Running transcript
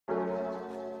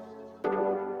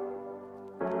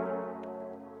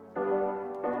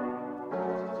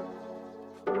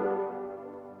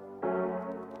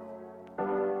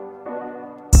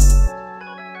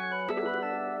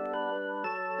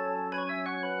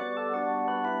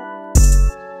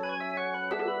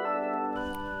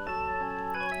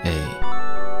Hey.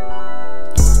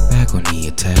 Back on the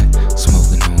attack,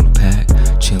 smoking on the pack,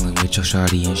 chilling with your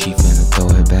shawty and she finna throw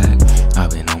it back.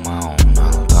 I been on my own,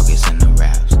 I don't talk, it's in the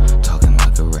raps, talking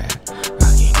like a rap,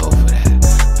 I can't go for that.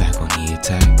 Back on the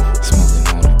attack, smoking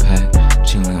on the pack,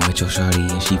 chilling with your shawty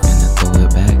and she finna throw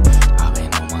it back. I been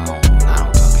on my own, I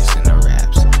don't talk, it's in the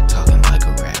raps, talking like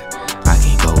a rap, I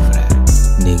can't go for that.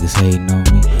 Niggas hating on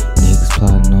me, niggas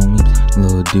plotting on me,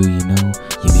 little do you know,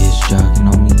 your bitch jocking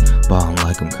on me, ballin'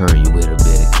 like I'm Curry with a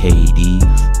bit of KD.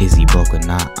 Is he broke or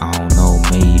not? I don't know,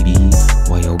 maybe.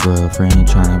 Why your girlfriend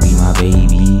tryna be my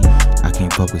baby? I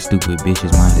can't fuck with stupid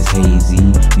bitches, mine is hazy.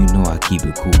 You know I keep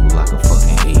it cool like a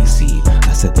fucking AC.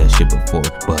 I said that shit before,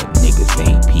 but niggas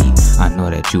ain't peep. I know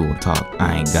that you will talk,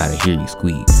 I ain't gotta hear you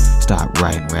squeak. Stop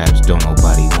writing raps, don't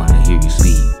nobody wanna hear you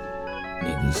speak.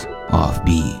 Niggas off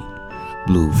beat.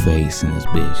 Blue face in this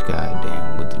bitch,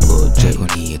 goddamn, with the little J. Back on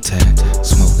the attack,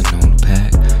 smoking on the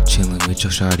pack, chilling with your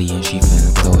shawty and she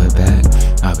finna throw it back.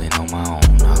 I been on my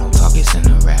own, I don't talk, it's in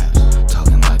the raps,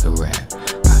 talking like a rap,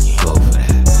 I can't go for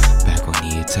that. Back on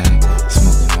the attack,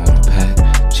 smoking on the pack,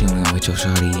 chilling with your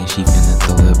shawty and she finna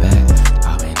throw it back.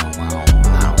 I been on my own,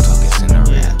 I don't talk, it's in the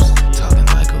raps, talking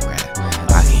like a rap,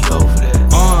 I can't go for that.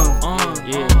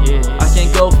 I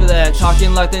can't go for that.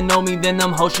 Talking like they know me, then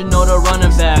them hoes should know the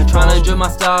running back. Tryna drip my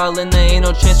style and there ain't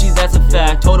no chance, geez, that's a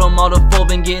fact. Told them all the full,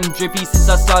 been getting drippy since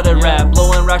I started rap.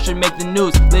 Blowing rap should make the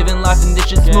news, living life and this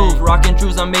shit smooth. Rockin'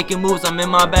 trues, I'm making moves, I'm in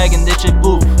my bag and this shit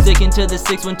boo. Sticking to the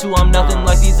 612, I'm nothing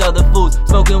like these other fools.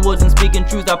 Smoking woods and speaking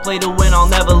truth, I play to win, I'll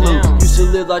never lose. Used to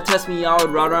live like test me, I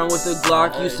would ride around with a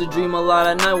Glock. Used to dream a lot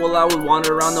at night while I would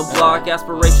wander around the block.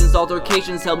 Aspirations,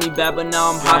 altercations held me bad, but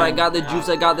now I'm hot. I got the juice,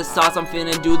 I got the sauce, I'm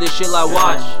finna do this shit like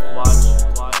watch.